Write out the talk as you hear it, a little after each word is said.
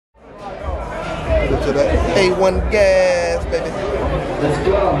to the A1 gas, baby. Let's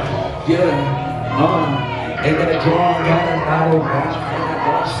go. Yeah. And then a draw,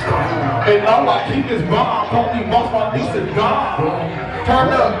 and all I keep is bomb. Call me boss, my niece is gone. Turn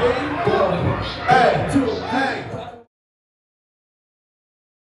up, dude. Hey, hey.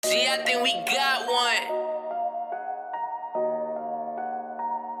 See, I think we got one.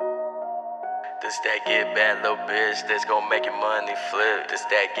 This that get bad little bitch, this gon' make your money flip. This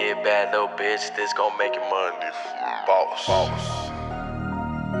that get bad little bitch, this gon' make your money flip. Boss.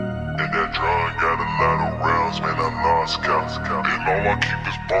 And that drug got a lot of rounds, man, I lost count. And all I keep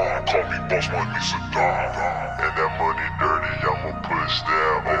is bomb, call me boss, my niece a dime. And that money dirty, I'ma push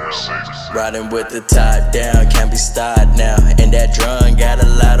that overseas. Riding with the top down, can't be stopped now. And that drum got a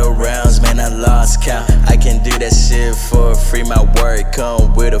lot of rounds, man, I lost count. I can do that shit for free, my word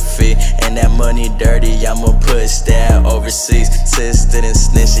come with a fee. And that money dirty, I'ma push that overseas. Sister and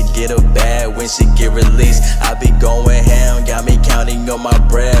snitch, she get her bag when she get released. I be going ham, got me counting on my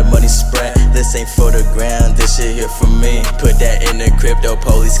bread, money spread. This ain't for the ground, this shit here for me. Put that in the crypto,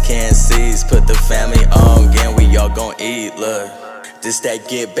 police can't seize. Put the family on, again, we all gon' eat, look. This that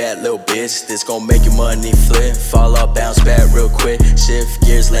get back, little bitch. This gon' make your money flip. Fall off, bounce back real quick. Shift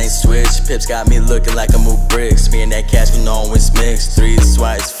gears, lane switch. Pips got me looking like I move bricks. Me and that cash, we know it's mixed. 3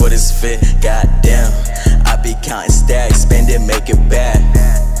 swipes for this fit. Goddamn, I be counting stacks, spend it, make it back.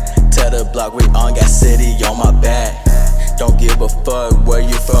 Tell the block we on, got city on my back. Don't give a fuck where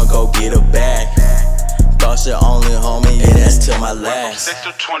you from, go get a bag. Boss your only homie, yeah, that's till my last. 6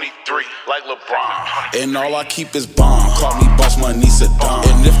 to 23, like LeBron. And all I keep is bomb. Call me boss, my niece a dime.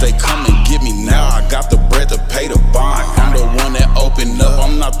 And if they come and get me now, I got the bread to pay the bond. I'm the one that open up,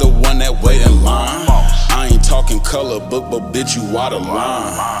 I'm not the one that wait in line. I ain't talking color book, but bitch, you out of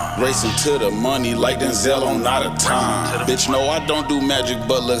line. Racing to the money like Denzel on Out of Time. Bitch, no, I don't do magic,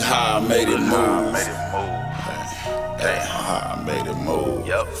 but look how I made it move. I made it move.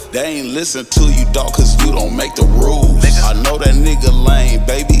 They ain't listen to you, dog, cause you don't make the rules. I know that nigga lame,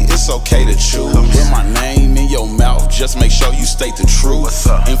 baby, it's okay to choose. Put my name in your mouth, just make sure you state the truth.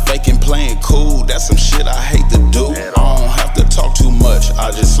 And faking playing cool, that's some shit I hate to do. I don't have to talk too much,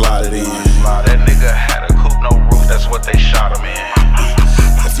 I just slide it in. That nigga had a coupe, no roof, that's what they shot him in.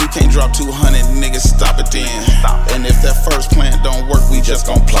 If you can't drop 200, niggas stop it then. And if that first plan don't work,